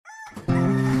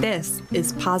This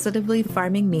is Positively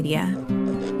Farming Media.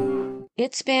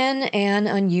 It's been an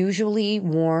unusually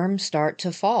warm start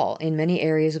to fall in many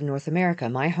areas of North America.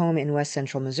 My home in west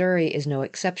central Missouri is no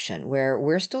exception, where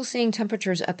we're still seeing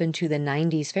temperatures up into the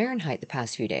 90s Fahrenheit the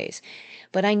past few days.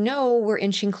 But I know we're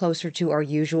inching closer to our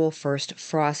usual first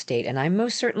frost date, and I'm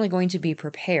most certainly going to be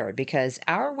prepared because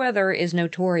our weather is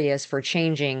notorious for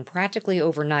changing practically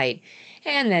overnight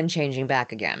and then changing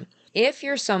back again. If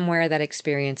you're somewhere that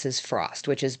experiences frost,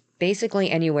 which is basically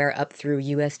anywhere up through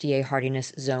USDA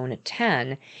hardiness zone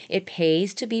 10, it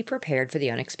pays to be prepared for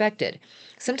the unexpected.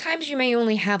 Sometimes you may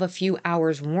only have a few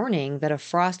hours warning that a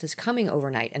frost is coming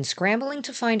overnight, and scrambling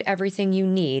to find everything you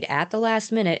need at the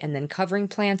last minute and then covering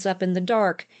plants up in the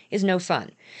dark is no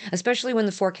fun, especially when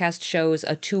the forecast shows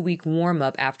a 2-week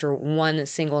warm-up after one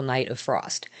single night of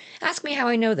frost. Ask me how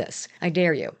I know this. I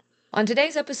dare you. On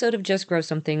today's episode of Just Grow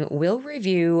Something, we'll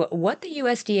review what the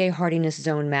USDA hardiness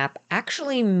zone map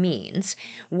actually means,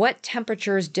 what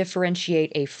temperatures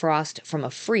differentiate a frost from a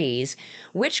freeze,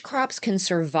 which crops can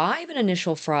survive an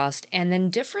initial frost, and then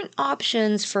different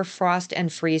options for frost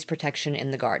and freeze protection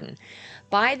in the garden.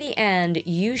 By the end,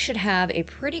 you should have a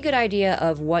pretty good idea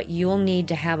of what you'll need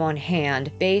to have on hand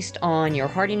based on your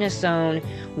hardiness zone,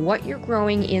 what you're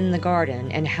growing in the garden,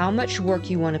 and how much work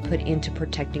you want to put into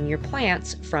protecting your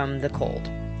plants from the cold.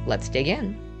 Let's dig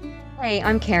in. Hey,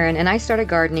 I'm Karen, and I started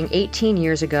gardening 18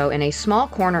 years ago in a small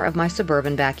corner of my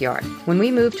suburban backyard. When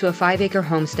we moved to a 5-acre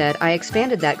homestead, I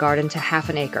expanded that garden to half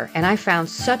an acre, and I found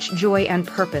such joy and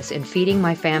purpose in feeding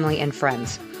my family and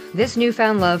friends. This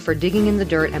newfound love for digging in the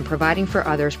dirt and providing for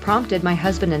others prompted my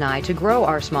husband and I to grow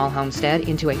our small homestead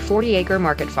into a 40-acre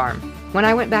market farm. When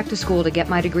I went back to school to get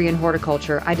my degree in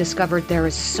horticulture, I discovered there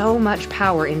is so much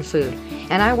power in food,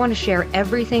 and I want to share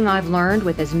everything I've learned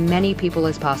with as many people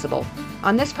as possible.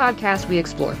 On this podcast, we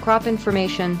explore crop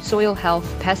information, soil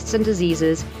health, pests and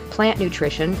diseases, plant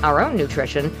nutrition, our own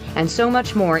nutrition, and so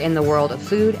much more in the world of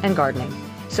food and gardening.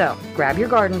 So, grab your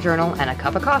garden journal and a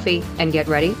cup of coffee and get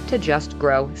ready to just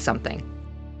grow something.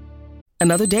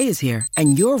 Another day is here,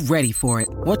 and you're ready for it.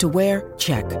 What to wear?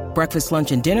 Check. Breakfast,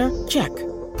 lunch, and dinner? Check.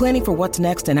 Planning for what's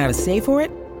next and how to save for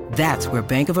it? That's where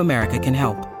Bank of America can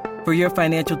help. For your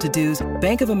financial to-dos,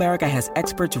 Bank of America has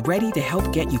experts ready to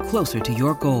help get you closer to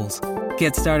your goals.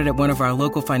 Get started at one of our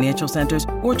local financial centers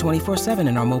or 24/7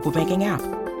 in our mobile banking app.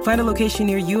 Find a location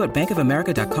near you at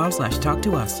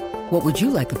bankofamerica.com/talktous. What would you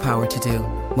like the power to do?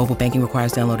 Mobile banking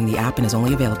requires downloading the app and is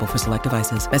only available for select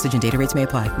devices. Message and data rates may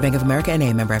apply. Bank of America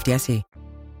N.A., member FDIC.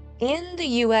 In the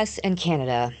U.S. and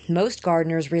Canada, most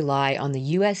gardeners rely on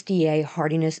the USDA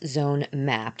hardiness zone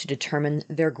map to determine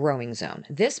their growing zone.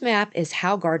 This map is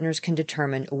how gardeners can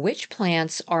determine which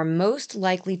plants are most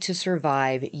likely to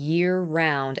survive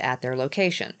year-round at their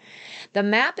location. The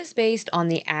map is based on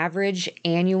the average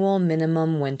annual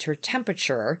minimum winter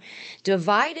temperature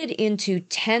divided into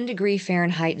 10-degree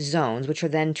Fahrenheit zones, which are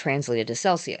then translated to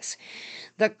Celsius.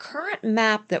 The current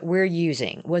map that we're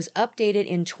using was updated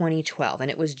in 2012,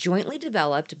 and it was jointly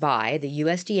developed by the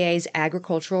USDA's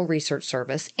Agricultural Research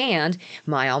Service and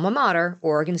my alma mater,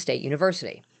 Oregon State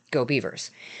University. Go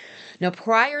Beavers. Now,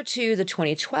 prior to the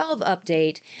 2012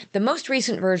 update, the most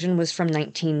recent version was from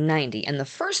 1990, and the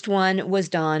first one was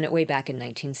done way back in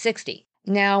 1960.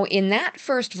 Now, in that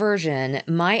first version,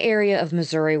 my area of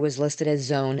Missouri was listed as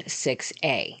Zone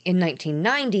 6A. In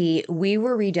 1990, we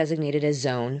were redesignated as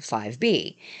Zone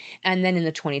 5B. And then in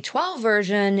the 2012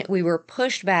 version, we were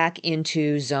pushed back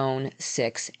into Zone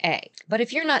 6A. But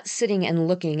if you're not sitting and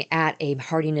looking at a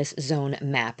hardiness zone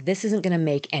map, this isn't going to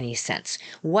make any sense.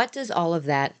 What does all of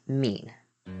that mean?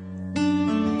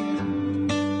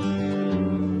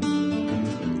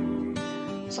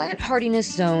 Plant hardiness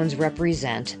zones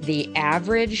represent the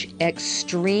average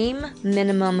extreme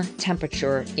minimum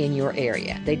temperature in your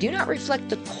area. They do not reflect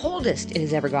the coldest it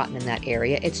has ever gotten in that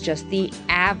area. It's just the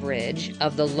average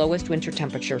of the lowest winter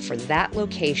temperature for that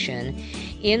location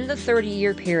in the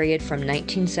 30-year period from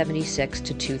 1976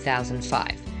 to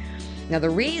 2005. Now, the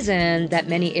reason that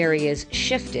many areas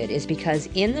shifted is because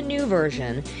in the new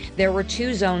version, there were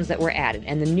 2 zones that were added,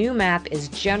 and the new map is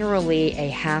generally a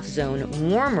half zone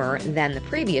warmer than the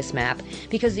previous map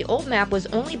because the old map was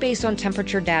only based on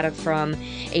temperature data from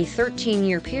a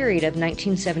 13-year period of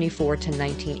 1974 to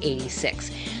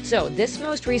 1986. So this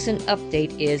most recent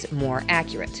update is more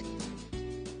accurate.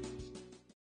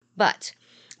 But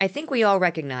I think we all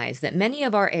recognize that many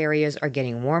of our areas are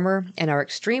getting warmer and our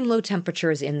extreme low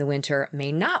temperatures in the winter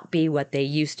may not be what they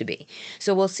used to be.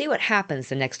 So we'll see what happens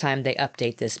the next time they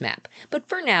update this map. But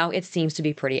for now, it seems to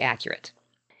be pretty accurate.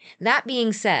 That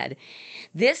being said,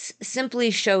 this simply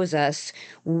shows us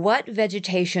what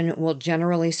vegetation will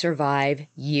generally survive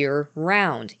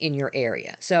year-round in your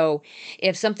area. So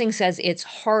if something says it's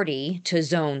hardy to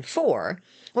zone 4,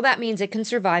 well, that means it can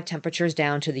survive temperatures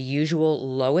down to the usual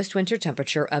lowest winter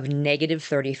temperature of negative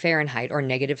 30 Fahrenheit or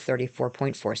negative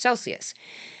 34.4 Celsius.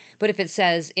 But if it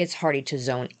says it's hardy to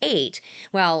zone 8,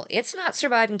 well, it's not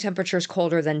surviving temperatures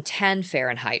colder than 10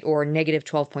 Fahrenheit or negative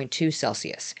 12.2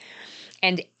 Celsius.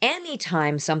 And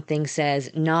anytime something says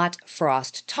not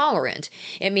frost tolerant,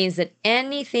 it means that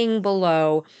anything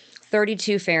below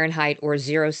 32 Fahrenheit or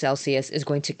 0 Celsius is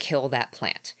going to kill that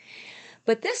plant.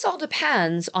 But this all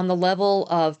depends on the level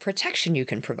of protection you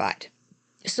can provide.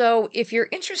 So if you're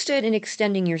interested in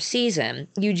extending your season,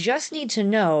 you just need to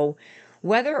know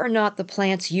whether or not the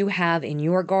plants you have in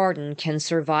your garden can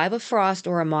survive a frost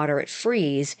or a moderate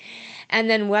freeze, and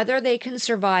then whether they can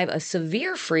survive a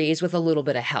severe freeze with a little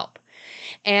bit of help.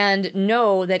 And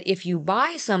know that if you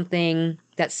buy something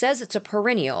that says it's a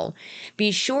perennial,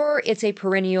 be sure it's a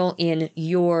perennial in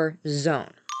your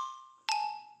zone.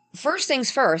 First things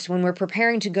first, when we're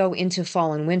preparing to go into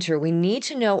fall and winter, we need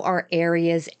to know our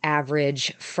area's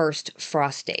average first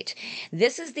frost date.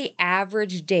 This is the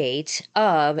average date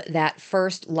of that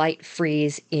first light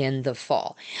freeze in the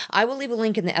fall. I will leave a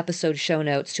link in the episode show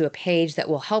notes to a page that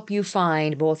will help you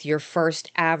find both your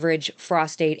first average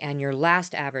frost date and your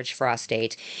last average frost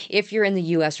date if you're in the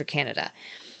US or Canada.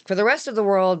 For the rest of the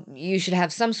world, you should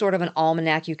have some sort of an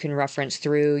almanac you can reference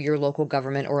through your local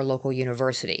government or local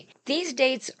university. These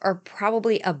dates are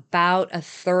probably about a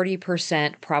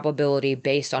 30% probability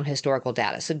based on historical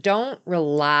data, so don't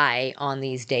rely on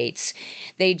these dates.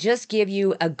 They just give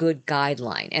you a good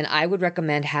guideline, and I would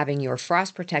recommend having your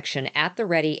frost protection at the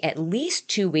ready at least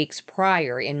 2 weeks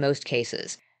prior in most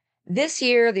cases. This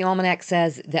year, the almanac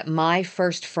says that my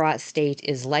first frost date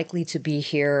is likely to be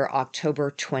here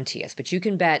October 20th, but you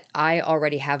can bet I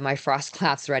already have my frost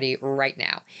cloths ready right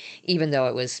now, even though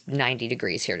it was 90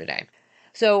 degrees here today.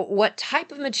 So what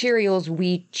type of materials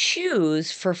we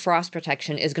choose for frost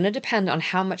protection is going to depend on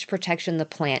how much protection the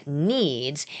plant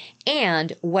needs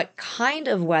and what kind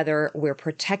of weather we're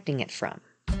protecting it from.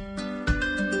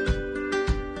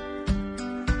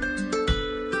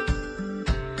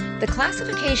 The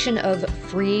classification of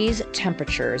freeze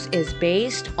temperatures is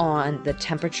based on the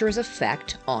temperature's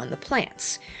effect on the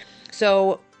plants.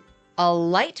 So a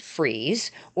light freeze,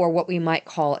 or what we might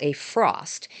call a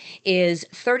frost, is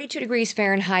 32 degrees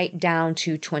Fahrenheit down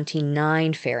to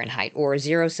 29 Fahrenheit, or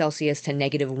 0 Celsius to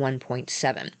negative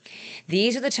 1.7.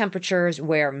 These are the temperatures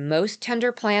where most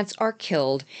tender plants are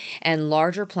killed and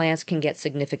larger plants can get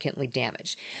significantly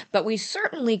damaged. But we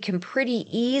certainly can pretty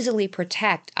easily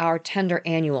protect our tender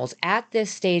annuals at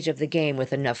this stage of the game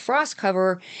with enough frost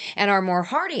cover, and our more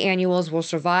hardy annuals will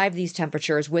survive these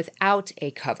temperatures without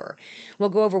a cover. We'll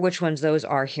go over which ones those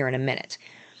are here in a minute.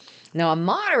 Now, a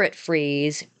moderate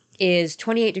freeze is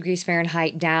 28 degrees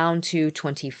Fahrenheit down to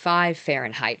 25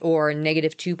 Fahrenheit, or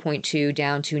negative 2.2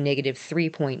 down to negative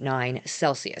 3.9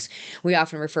 Celsius. We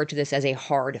often refer to this as a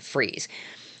hard freeze.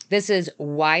 This is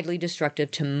widely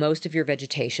destructive to most of your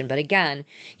vegetation, but again,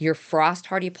 your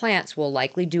frost-hardy plants will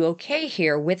likely do okay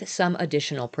here with some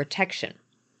additional protection.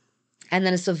 And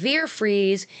then a severe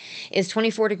freeze is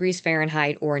 24 degrees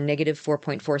Fahrenheit or negative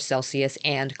 4.4 Celsius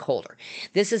and colder.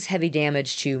 This is heavy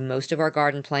damage to most of our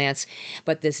garden plants,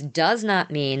 but this does not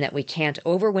mean that we can't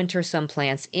overwinter some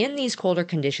plants in these colder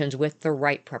conditions with the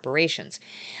right preparations.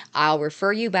 I'll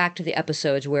refer you back to the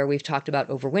episodes where we've talked about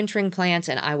overwintering plants,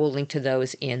 and I will link to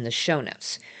those in the show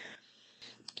notes.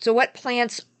 So what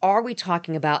plants are we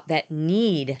talking about that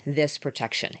need this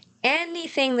protection?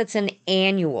 Anything that's an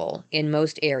annual in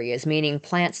most areas, meaning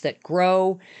plants that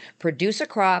grow, produce a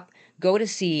crop, go to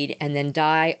seed, and then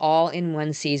die all in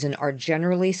one season, are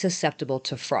generally susceptible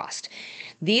to frost.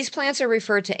 These plants are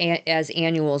referred to as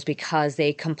annuals because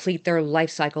they complete their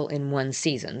life cycle in one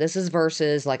season. This is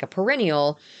versus like a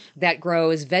perennial that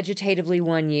grows vegetatively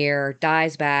one year,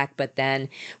 dies back, but then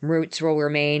roots will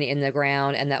remain in the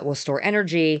ground and that will store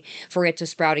energy for it to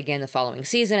sprout again the following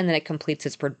season, and then it completes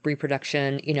its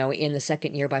reproduction, in the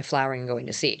second year by flowering and going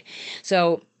to seed.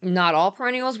 So not all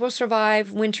perennials will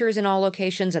survive winters in all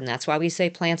locations, and that's why we say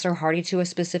plants are hardy to a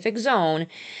specific zone,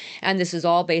 and this is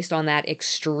all based on that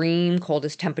extreme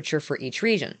coldest temperature for each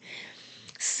region.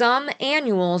 Some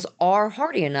annuals are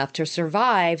hardy enough to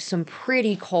survive some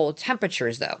pretty cold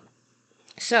temperatures, though.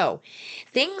 So,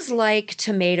 things like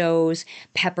tomatoes,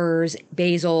 peppers,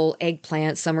 basil,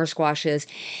 eggplants, summer squashes,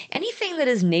 anything that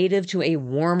is native to a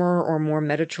warmer or more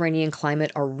Mediterranean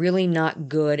climate are really not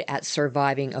good at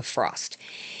surviving a frost.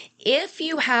 If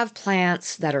you have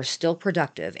plants that are still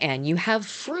productive and you have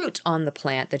fruit on the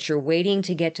plant that you're waiting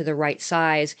to get to the right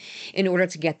size in order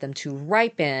to get them to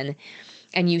ripen,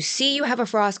 and you see you have a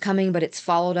frost coming, but it's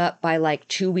followed up by like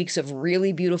 2 weeks of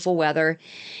really beautiful weather,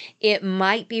 it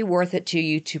might be worth it to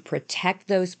you to protect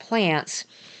those plants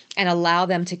and allow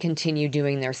them to continue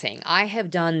doing their thing. I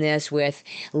have done this with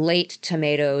late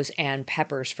tomatoes and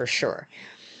peppers for sure.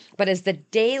 But as the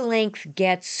day length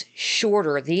gets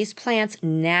shorter, these plants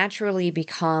naturally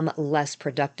become less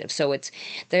productive. So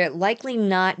they're likely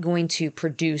not going to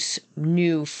produce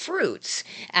new fruits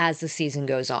as the season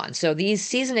goes on. So these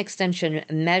season extension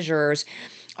measures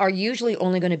are usually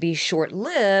only going to be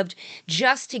short-lived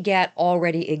just to get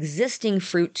already existing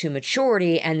fruit to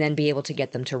maturity and then be able to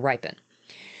get them to ripen.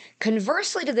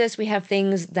 Conversely to this, we have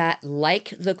things that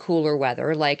like the cooler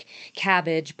weather, like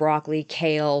cabbage, broccoli,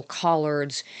 kale,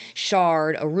 collards,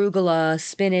 chard, arugula,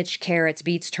 spinach, carrots,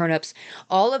 beets, turnips,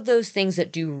 all of those things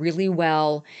that do really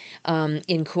well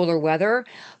in cooler weather.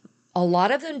 A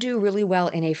lot of them do really well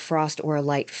in a frost or a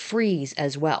light freeze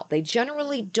as well. They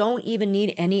generally don't even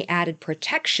need any added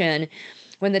protection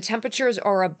when the temperatures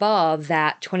are above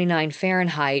that 29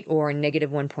 Fahrenheit or negative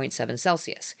 1.7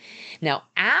 Celsius. Now,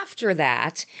 after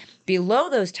that, below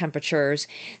those temperatures,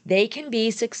 they can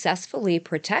be successfully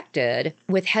protected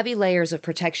with heavy layers of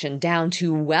protection down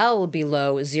to well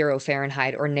below 0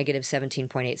 Fahrenheit or negative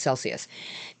 17.8 Celsius.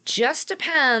 Just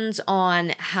depends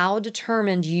on how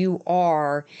determined you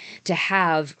are to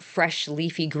have fresh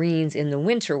leafy greens in the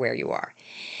winter where you are.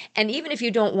 And even if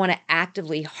you don't want to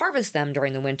actively harvest them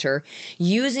during the winter,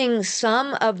 using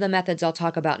some of the methods I'll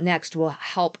talk about next will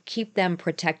help keep them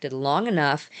protected long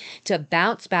enough to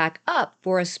bounce back up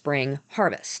for a spring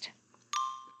harvest.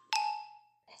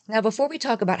 Now, before we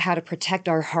talk about how to protect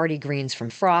our hardy greens from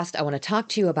frost, I want to talk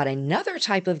to you about another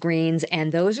type of greens,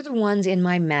 and those are the ones in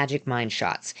my Magic Mind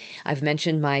shots. I've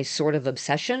mentioned my sort of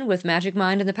obsession with Magic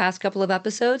Mind in the past couple of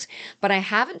episodes, but I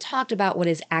haven't talked about what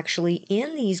is actually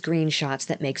in these green shots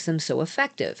that makes them so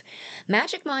effective.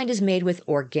 Magic Mind is made with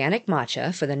organic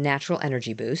matcha for the natural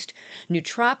energy boost,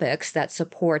 nootropics that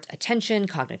support attention,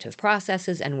 cognitive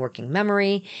processes, and working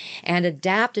memory, and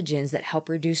adaptogens that help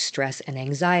reduce stress and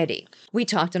anxiety. We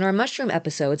talked in our mushroom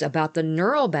episodes about the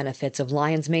neural benefits of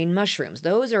lion's mane mushrooms.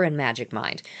 Those are in Magic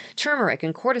Mind. Turmeric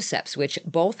and cordyceps, which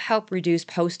both help reduce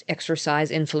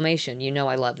post-exercise inflammation. You know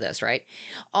I love this, right?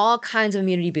 All kinds of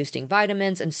immunity-boosting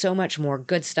vitamins and so much more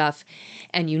good stuff.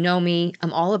 And you know me,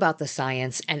 I'm all about the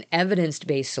science and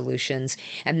evidence-based solutions.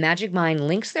 And Magic Mind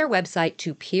links their website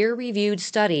to peer-reviewed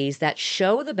studies that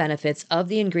show the benefits of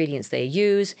the ingredients they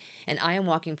use. And I am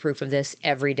walking proof of this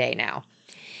every day now.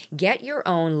 Get your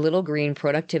own little green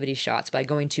productivity shots by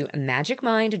going to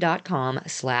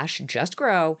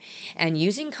magicmind.com/justgrow and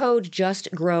using code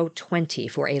JustGrow20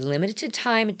 for a limited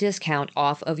time discount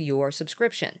off of your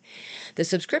subscription. The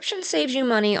subscription saves you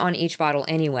money on each bottle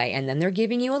anyway, and then they're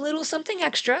giving you a little something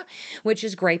extra, which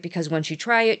is great because once you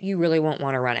try it, you really won't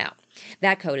want to run out.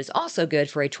 That code is also good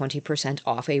for a 20%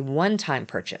 off a one-time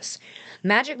purchase.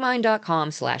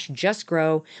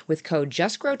 magicmind.com/justgrow with code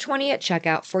JustGrow20 at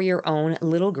checkout for your own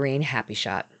little green happy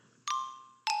shot.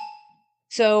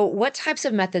 So what types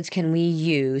of methods can we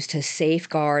use to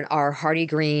safeguard our hardy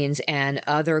greens and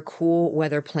other cool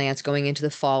weather plants going into the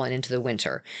fall and into the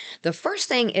winter? The first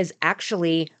thing is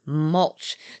actually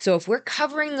mulch. So if we're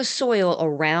covering the soil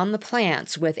around the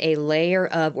plants with a layer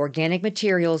of organic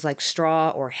materials like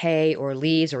straw or hay or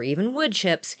leaves or even wood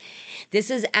chips,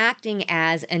 this is acting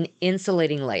as an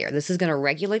insulating layer. This is going to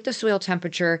regulate the soil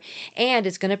temperature, and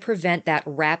it's going to prevent that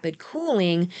rapid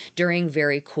cooling during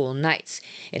very cool nights.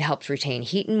 It helps retain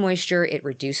heat and moisture, it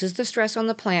reduces the stress on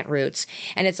the plant roots,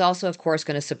 and it's also, of course,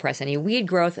 going to suppress any weed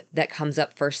growth that comes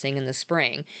up first thing in the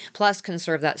spring, plus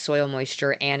conserve that soil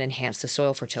moisture and enhance the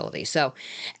soil fertility. So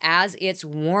as it's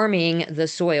warming the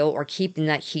soil or keeping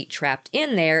that heat trapped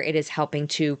in there, it is helping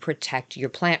to protect your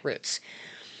plant roots.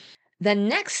 The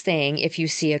next thing, if you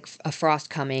see a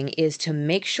frost coming, is to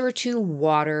make sure to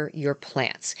water your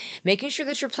plants. Making sure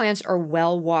that your plants are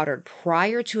well watered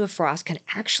prior to a frost can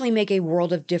actually make a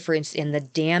world of difference in the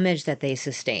damage that they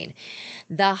sustain.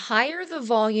 The higher the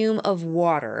volume of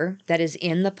water that is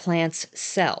in the plant's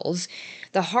cells,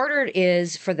 the harder it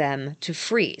is for them to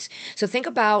freeze. So think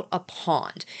about a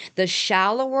pond. The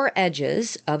shallower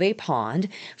edges of a pond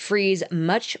freeze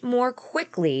much more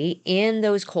quickly in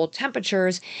those cold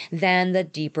temperatures than the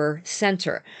deeper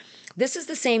center. this is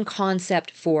the same concept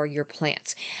for your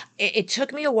plants. It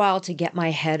took me a while to get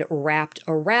my head wrapped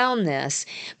around this,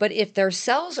 but if their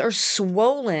cells are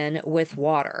swollen with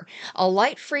water, a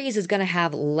light freeze is going to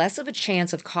have less of a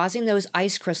chance of causing those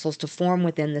ice crystals to form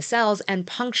within the cells and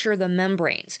puncture the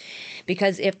membranes.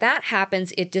 Because if that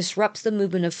happens, it disrupts the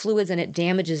movement of fluids and it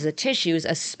damages the tissues,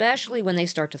 especially when they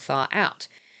start to thaw out.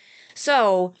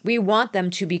 So we want them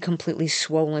to be completely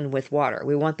swollen with water.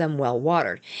 We want them well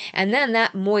watered. And then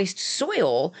that moist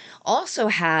soil also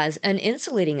has an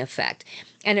insulating effect,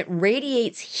 and it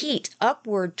radiates heat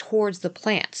upward towards the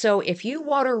plant. So if you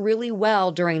water really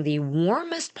well during the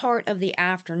warmest part of the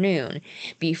afternoon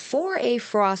before a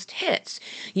frost hits,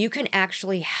 you can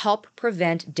actually help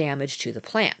prevent damage to the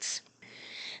plants.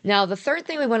 Now, the third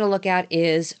thing we want to look at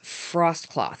is frost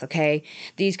cloth, okay?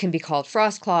 These can be called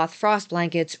frost cloth, frost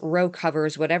blankets, row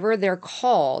covers, whatever they're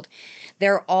called.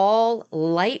 They're all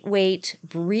lightweight,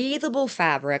 breathable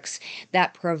fabrics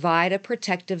that provide a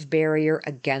protective barrier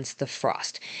against the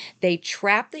frost. They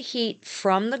trap the heat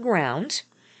from the ground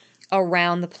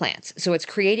around the plants. So it's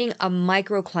creating a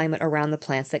microclimate around the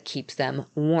plants that keeps them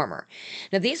warmer.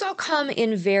 Now, these all come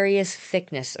in various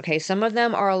thickness, okay? Some of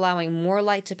them are allowing more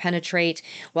light to penetrate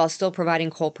while still providing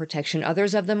cold protection.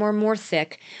 Others of them are more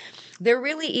thick. They're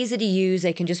really easy to use.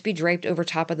 They can just be draped over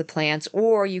top of the plants,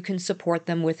 or you can support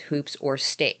them with hoops or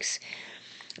stakes.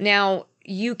 Now,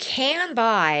 you can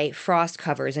buy frost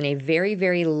covers in a very,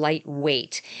 very light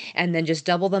weight and then just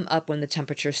double them up when the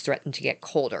temperatures threaten to get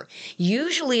colder.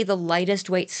 Usually the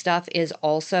lightest weight stuff is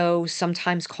also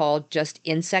sometimes called just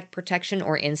insect protection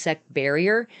or insect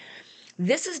barrier.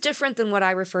 This is different than what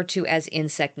I refer to as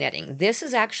insect netting. This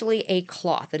is actually a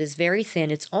cloth that is very thin.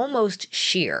 It's almost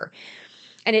sheer.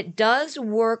 And it does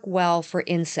work well for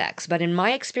insects, but in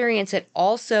my experience, it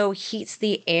also heats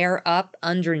the air up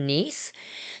underneath.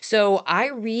 So I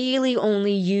really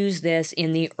only use this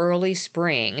in the early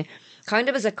spring, kind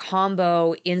of as a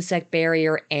combo insect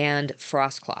barrier and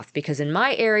frost cloth, because in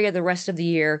my area, the rest of the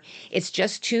year, it's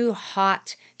just too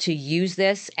hot to use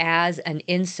this as an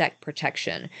insect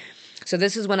protection. So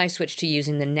this is when I switch to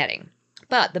using the netting.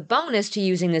 But the bonus to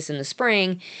using this in the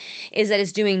spring is that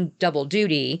it's doing double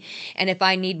duty. And if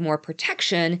I need more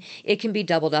protection, it can be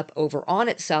doubled up over on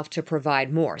itself to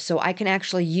provide more. So I can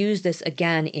actually use this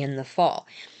again in the fall.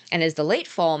 And as the late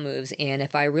fall moves in,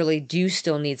 if I really do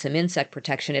still need some insect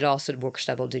protection, it also works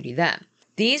double duty then.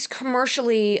 These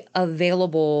commercially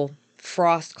available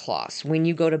frost cloths, when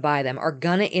you go to buy them, are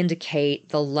going to indicate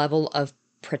the level of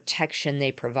protection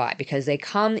they provide because they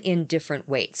come in different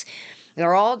weights. There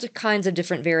are all kinds of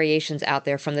different variations out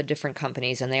there from the different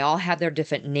companies, and they all have their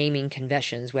different naming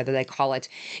conventions, whether they call it,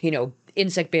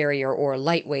 insect barrier or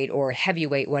lightweight or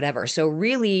heavyweight, whatever. So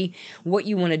really what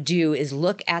you want to do is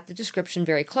look at the description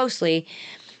very closely,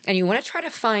 and you want to try to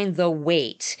find the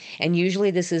weight. And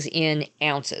usually this is in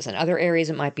ounces. In other areas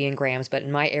it might be in grams, but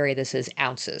in my area this is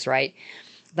ounces, right?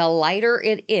 The lighter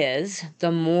it is, the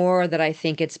more that I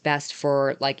think it's best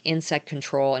for like insect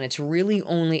control, and it's really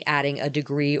only adding a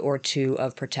degree or two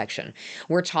of protection.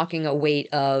 We're talking a weight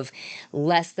of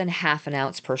less than ½ an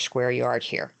ounce per square yard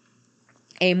here.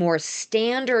 A more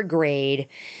standard grade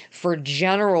for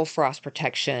general frost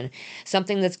protection,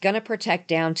 something that's going to protect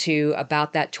down to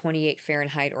about that 28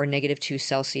 Fahrenheit or -2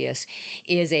 Celsius,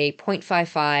 is a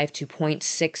 0.55 to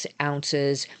 0.6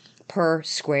 ounces per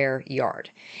square yard.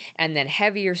 And then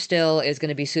heavier still is going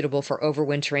to be suitable for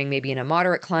overwintering, maybe in a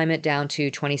moderate climate down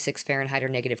to 26 Fahrenheit or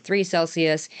 -3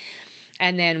 Celsius.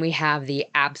 And then we have the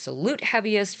absolute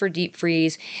heaviest for deep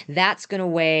freeze. That's going to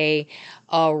weigh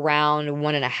around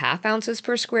 1.5 ounces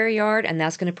per square yard, and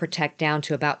that's going to protect down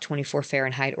to about 24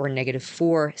 Fahrenheit or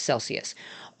 -4 Celsius.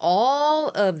 All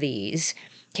of these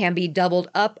can be doubled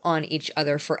up on each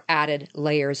other for added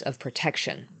layers of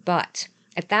protection. But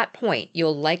at that point, you're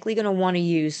likely going to want to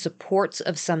use supports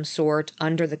of some sort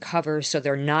under the covers so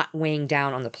they're not weighing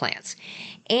down on the plants.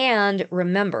 And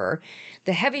remember,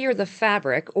 the heavier the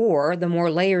fabric or the more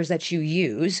layers that you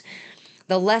use,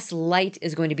 the less light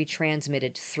is going to be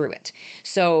transmitted through it.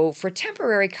 So for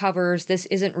temporary covers, this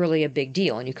isn't really a big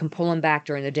deal, and you can pull them back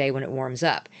during the day when it warms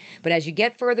up. But as you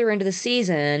get further into the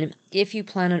season, if you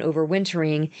plan on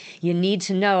overwintering, you need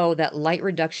to know that light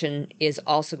reduction is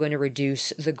also going to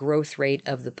reduce the growth rate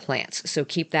of the plants. So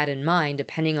keep that in mind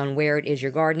depending on where it is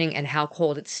you're gardening and how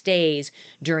cold it stays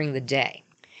during the day.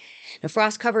 Now,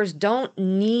 frost covers don't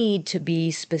need to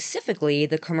be specifically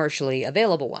the commercially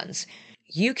available ones.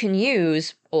 You can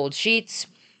use old sheets,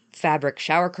 fabric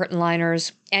shower curtain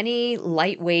liners, any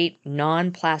lightweight,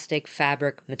 non-plastic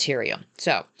fabric material.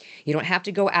 So you don't have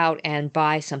to go out and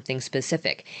buy something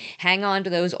specific. Hang on to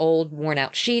those old worn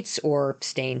out sheets or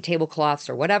stained tablecloths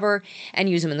or whatever and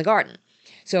use them in the garden.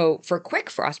 So for quick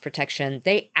frost protection,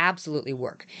 they absolutely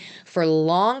work. For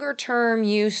longer term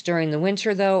use during the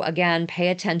winter, though, again, pay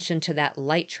attention to that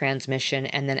light transmission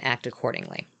and then act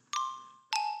accordingly.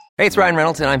 Hey, it's Ryan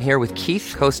Reynolds, and I'm here with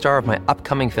Keith, co-star of my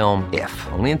upcoming film, If,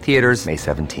 only in theaters May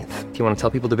 17th. Do you want to tell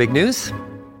people the big news?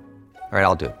 All right,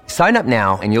 I'll do it. Sign up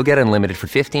now and you'll get unlimited for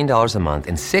 $15 a month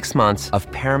and 6 months of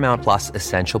Paramount Plus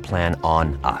Essential Plan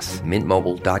on us.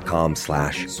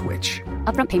 MintMobile.com/switch.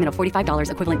 Upfront payment of $45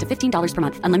 equivalent to $15 per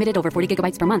month. Unlimited over 40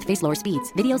 gigabytes per month. Face lower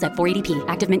speeds. Videos at 480p.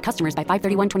 Active Mint customers by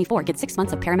 531.24 get 6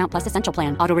 months of Paramount Plus Essential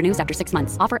Plan. Auto renews after 6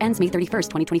 months. Offer ends May 31st,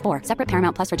 2024. Separate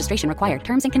Paramount Plus registration required.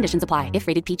 Terms and conditions apply if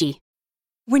rated PG.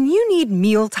 When you need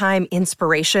mealtime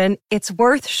inspiration, it's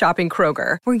worth shopping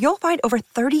Kroger, where you'll find over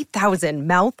 30,000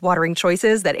 mouth-watering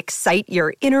choices that excite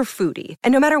your inner foodie.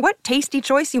 And no matter what tasty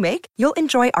choice you make, you'll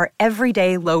enjoy our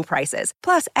everyday low prices,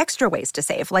 plus extra ways to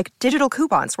save, like digital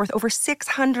coupons worth over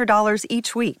 $600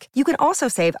 each week. You can also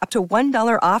save up to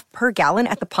 $1 off per gallon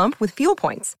at the pump with fuel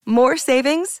points. More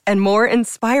savings and more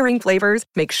inspiring flavors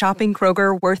make shopping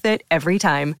Kroger worth it every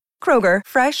time. Kroger,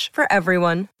 fresh for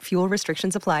everyone. Fuel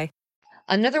restrictions apply.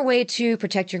 Another way to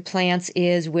protect your plants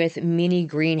is with mini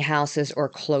greenhouses or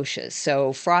cloches.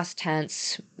 So frost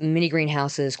tents, mini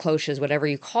greenhouses, cloches, whatever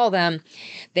you call them,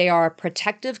 they are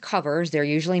protective covers. They're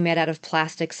usually made out of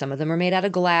plastic. Some of them are made out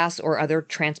of glass or other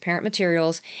transparent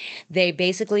materials. They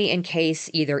basically encase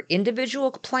either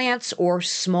individual plants or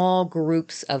small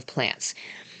groups of plants.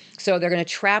 So they're going to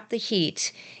trap the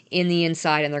heat in the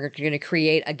inside and they're going to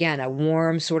create, again, a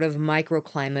warm sort of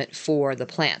microclimate for the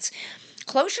plants.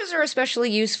 Cloches are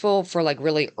especially useful for like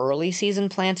really early season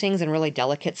plantings and really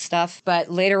delicate stuff.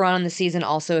 But later on in the season,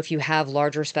 also, if you have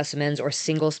larger specimens or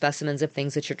single specimens of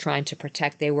things that you're trying to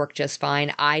protect, they work just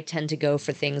fine. I tend to go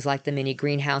for things like the mini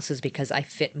greenhouses because I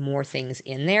fit more things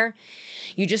in there.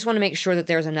 You just want to make sure that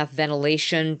there's enough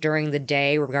ventilation during the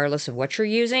day, regardless of what you're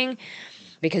using,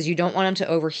 because you don't want them to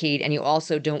overheat and you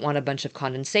also don't want a bunch of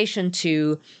condensation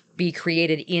to be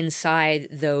created inside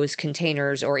those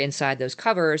containers or inside those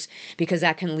covers, because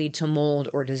that can lead to mold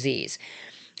or disease.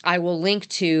 I will link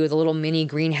to the little mini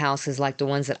greenhouses like the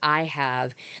ones that I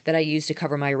have that I use to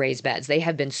cover my raised beds. They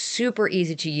have been super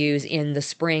easy to use in the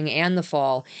spring and the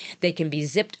fall. They can be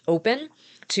zipped open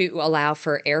to allow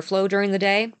for airflow during the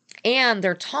day. And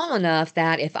they're tall enough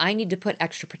that if I need to put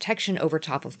extra protection over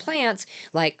top of plants,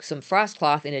 like some frost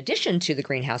cloth in addition to the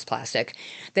greenhouse plastic,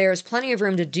 there's plenty of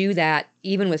room to do that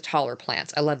even with taller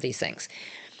plants. I love these things.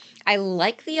 I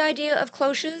like the idea of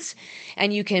cloches,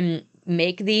 and you can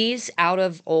make these out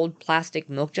of old plastic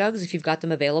milk jugs. If you've got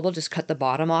them available, just cut the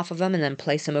bottom off of them and then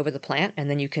place them over the plant, and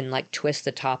then you can like twist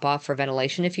the top off for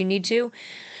ventilation if you need to.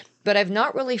 But I've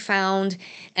not really found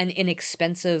an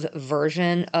inexpensive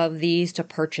version of these to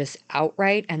purchase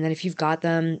outright. And then if you've got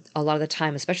them, a lot of the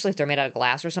time, especially if they're made out of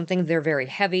glass or something, they're very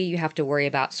heavy. You have to worry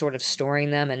about sort of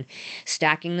storing them and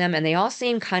stacking them. And they all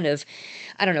seem kind of,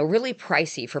 I don't know, really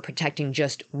pricey for protecting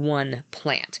just one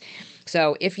plant.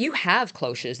 So if you have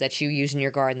cloches that you use in your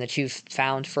garden that you've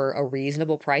found for a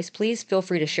reasonable price, please feel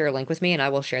free to share a link with me and I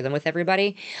will share them with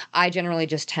everybody. I generally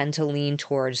just tend to lean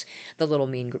towards the little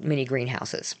mini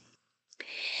greenhouses.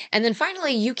 And then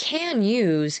finally, you can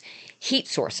use heat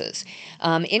sources.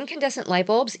 Incandescent light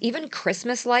bulbs, even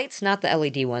Christmas lights, not the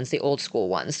LED ones, the old school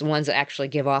ones, the ones that actually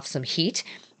give off some heat.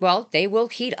 Well, they will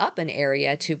heat up an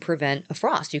area to prevent a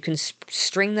frost. You can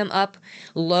string them up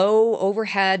low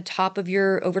overhead,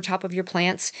 over top of your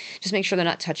plants. Just make sure they're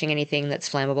not touching anything that's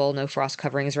flammable, no frost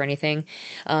coverings or anything.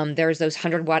 There's those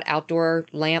 100-watt outdoor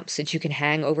lamps that you can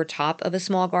hang over top of a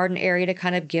small garden area to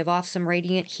kind of give off some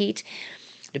radiant heat.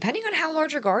 Depending on how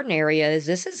large your garden area is,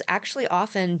 this is actually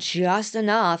often just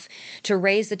enough to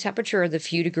raise the temperature the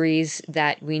few degrees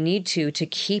that we need to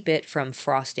keep it from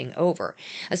frosting over,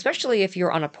 especially if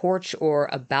you're on a porch or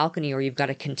a balcony or you've got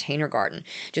a container garden.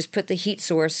 Just put the heat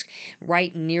source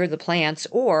right near the plants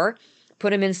or put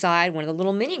them inside one of the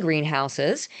little mini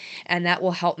greenhouses, and that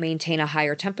will help maintain a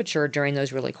higher temperature during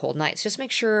those really cold nights. Just make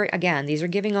sure, again, these are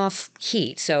giving off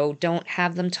heat, so don't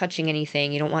have them touching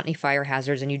anything. You don't want any fire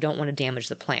hazards, and you don't want to damage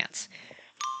the plants.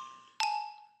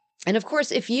 And of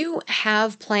course, if you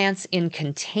have plants in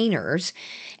containers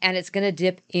and it's going to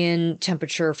dip in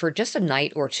temperature for just a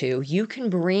night or two, you can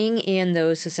bring in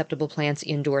those susceptible plants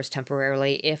indoors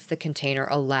temporarily if the container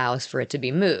allows for it to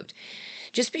be moved.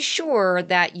 just be sure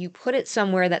that you put it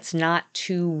somewhere that's not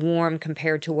too warm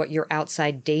compared to what your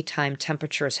outside daytime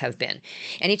temperatures have been.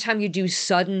 Anytime you do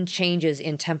sudden changes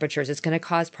in temperatures, it's going to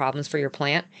cause problems for your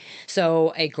plant.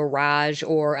 So a garage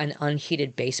or an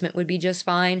unheated basement would be just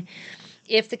fine.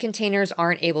 If the containers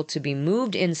aren't able to be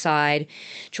moved inside,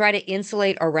 try to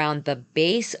insulate around the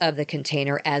base of the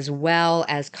container as well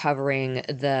as covering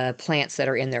the plants that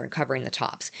are in there and covering the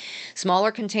tops.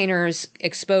 Smaller containers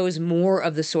expose more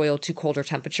of the soil to colder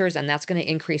temperatures, and that's going to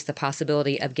increase the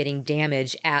possibility of getting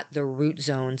damage at the root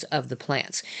zones of the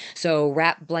plants. So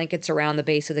wrap blankets around the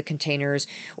base of the containers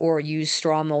or use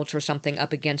straw mulch or something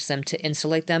up against them to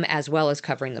insulate them as well as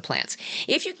covering the plants.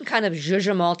 If you can kind of zhuzh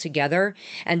them all together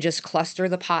and just cluster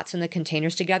the pots and the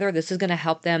containers together, this is going to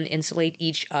help them insulate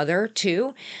each other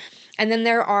too. And then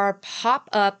there are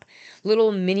pop-up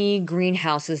little mini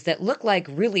greenhouses that look like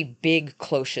really big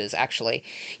cloches, actually.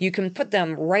 You can put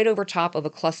them right over top of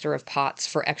a cluster of pots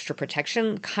for extra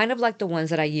protection, kind of like the ones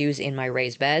that I use in my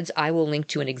raised beds. I will link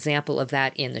to an example of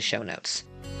that in the show notes.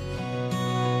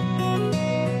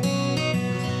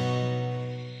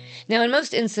 Now, in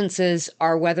most instances,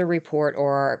 our weather report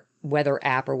or weather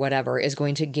app or whatever is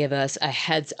going to give us a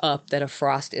heads up that a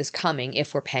frost is coming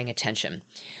if we're paying attention.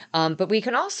 But we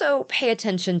can also pay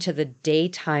attention to the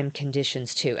daytime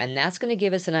conditions too, and that's going to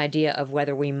give us an idea of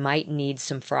whether we might need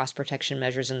some frost protection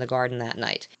measures in the garden that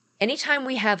night. Anytime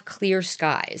we have clear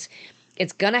skies,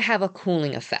 it's going to have a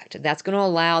cooling effect. That's going to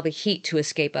allow the heat to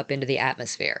escape up into the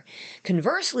atmosphere.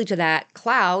 Conversely to that,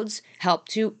 clouds help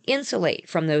to insulate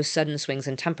from those sudden swings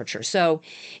in temperature. So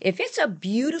if it's a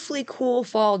beautifully cool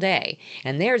fall day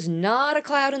and there's not a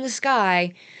cloud in the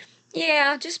sky,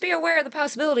 yeah, just be aware of the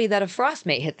possibility that a frost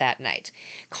may hit that night.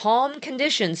 Calm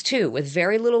conditions, too, with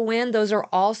very little wind, those are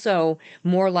also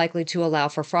more likely to allow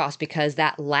for frost because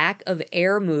that lack of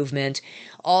air movement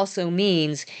also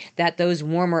means that those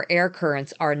warmer air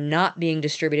currents are not being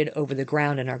distributed over the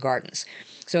ground in our gardens.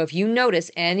 So if you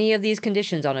notice any of these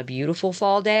conditions on a beautiful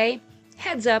fall day,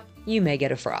 heads up, you may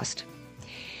get a frost.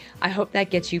 I hope that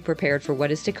gets you prepared for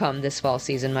what is to come this fall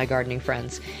season, my gardening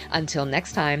friends. Until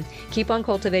next time, keep on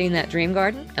cultivating that dream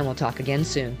garden, and we'll talk again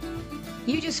soon.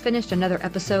 You just finished another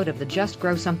episode of the Just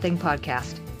Grow Something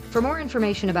podcast. For more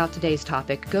information about today's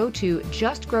topic, go to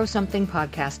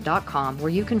justgrowsomethingpodcast.com, where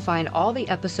you can find all the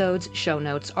episodes, show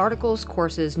notes, articles,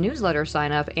 courses, newsletter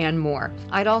sign up, and more.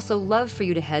 I'd also love for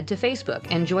you to head to Facebook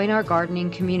and join our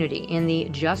gardening community in the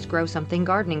Just Grow Something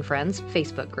Gardening Friends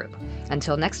Facebook group.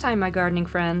 Until next time, my gardening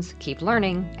friends, keep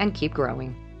learning and keep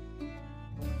growing.